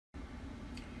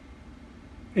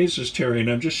Hey, this is Terry,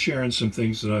 and I'm just sharing some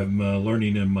things that I'm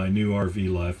learning in my new RV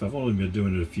life. I've only been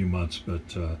doing it a few months,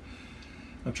 but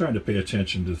I'm trying to pay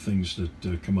attention to things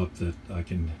that come up that I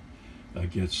can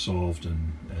get solved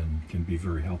and can be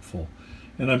very helpful.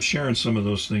 And I'm sharing some of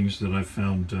those things that I've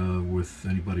found with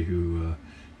anybody who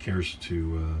cares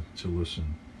to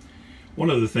listen. One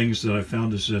of the things that I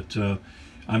found is that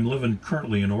I'm living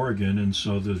currently in Oregon, and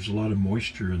so there's a lot of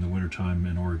moisture in the wintertime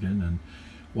in Oregon. And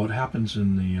what happens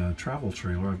in the travel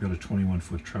trailer, I've got a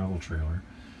 21-foot travel trailer,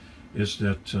 is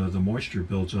that the moisture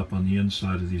builds up on the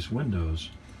inside of these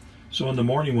windows. So in the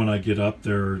morning when I get up,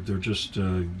 they're just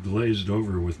glazed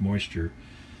over with moisture,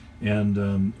 and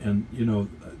you know,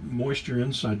 moisture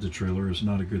inside the trailer is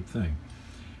not a good thing,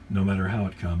 no matter how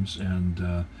it comes.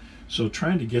 And so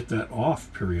trying to get that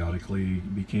off periodically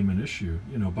became an issue.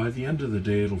 You know, by the end of the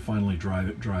day, it'll finally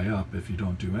dry up if you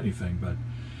don't do anything, but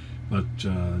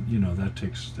you know, that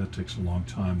takes a long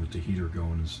time with the heater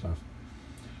going and stuff.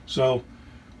 So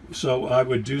so I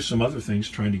would do some other things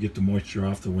trying to get the moisture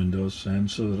off the windows, and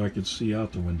so that I could see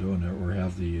out the window and or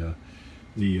have the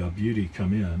beauty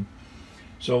come in.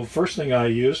 So first thing I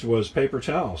used was paper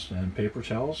towels, and paper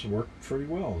towels work pretty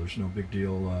well. There's no big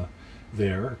deal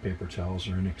there. Paper towels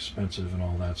are inexpensive and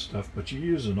all that stuff, but you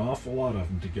use an awful lot of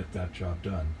them to get that job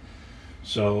done.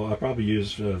 So I probably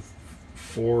used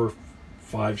 4,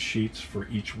 5 sheets for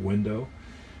each window.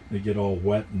 They get all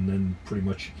wet, and then pretty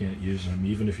much you can't use them.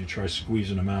 Even if you try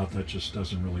squeezing them out, that just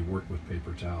doesn't really work with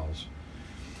paper towels.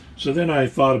 So then I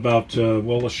thought about,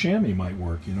 well, a chamois might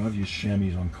work. You know, I've used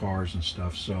chamois on cars and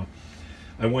stuff. So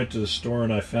I went to the store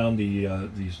and I found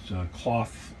these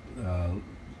cloth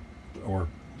or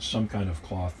some kind of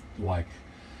cloth-like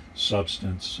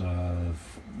substance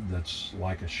that's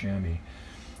like a chamois.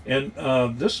 And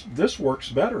this works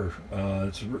better.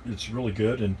 It's really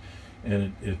good, and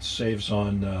it saves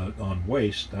on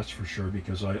waste, that's for sure,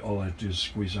 because all I do is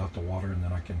squeeze out the water, and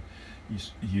then I can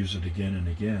use it again and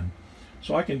again.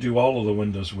 So I can do all of the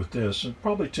windows with this. It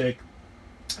probably take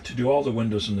to do all the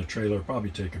windows in the trailer probably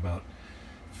take about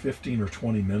 15 or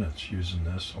 20 minutes using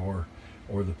this, or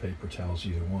the paper towels,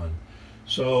 either one.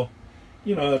 So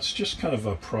you know, it's just kind of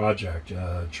a project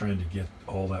trying to get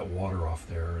all that water off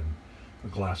there, and the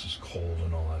glass is cold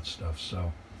and all that stuff.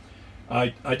 So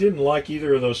I didn't like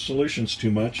either of those solutions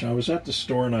too much. I was at the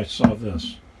store and I saw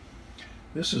this.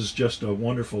 This is just a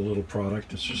wonderful little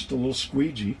product. It's just a little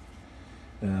squeegee,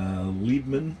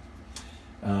 Liebman.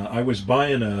 I was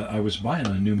buying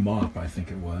a new mop, I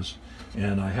think it was,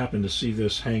 and I happened to see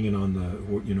this hanging on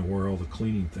the, you know, where all the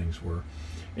cleaning things were,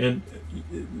 and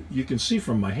you can see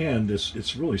from my hand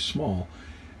it's really small.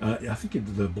 I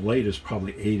think the blade is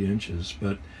probably 8 inches,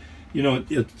 but you know,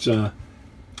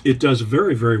 it does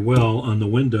very, very well on the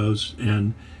windows,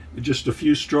 and just a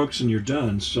few strokes and you're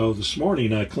done. So this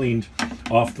morning I cleaned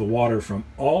off the water from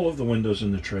all of the windows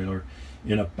in the trailer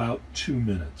in about 2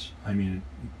 minutes. I mean,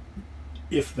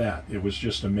 if that. It was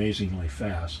just amazingly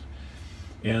fast,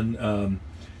 and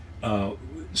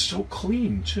so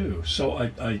clean too. So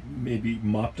I maybe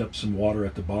mopped up some water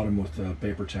at the bottom with a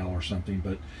paper towel or something,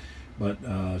 but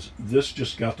this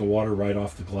just got the water right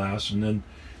off the glass, and then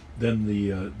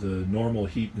the normal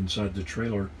heat inside the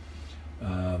trailer,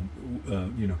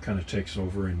 you know, kind of takes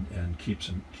over and keeps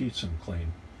them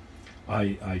clean.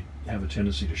 I have a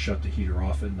tendency to shut the heater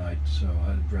off at night, so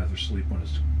I'd rather sleep when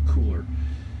it's cooler.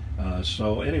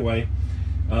 So anyway,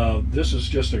 this is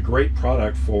just a great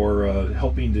product for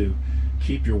helping to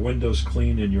keep your windows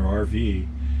clean in your RV.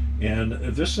 And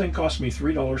this thing cost me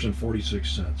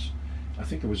 $3.46. I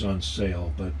think it was on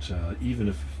sale, but even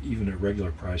at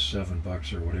regular price,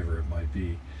 $7 or whatever it might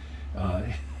be,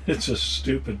 it's a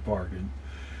stupid bargain.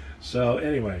 So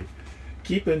anyway,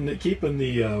 keeping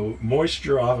the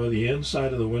moisture off of the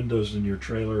inside of the windows in your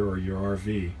trailer or your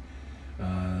RV.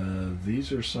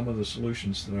 These are some of the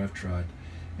solutions that I've tried,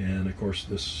 and of course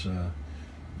this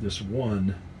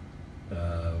one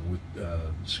with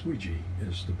squeegee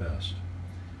is the best.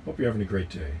 Hope you're having a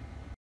great day.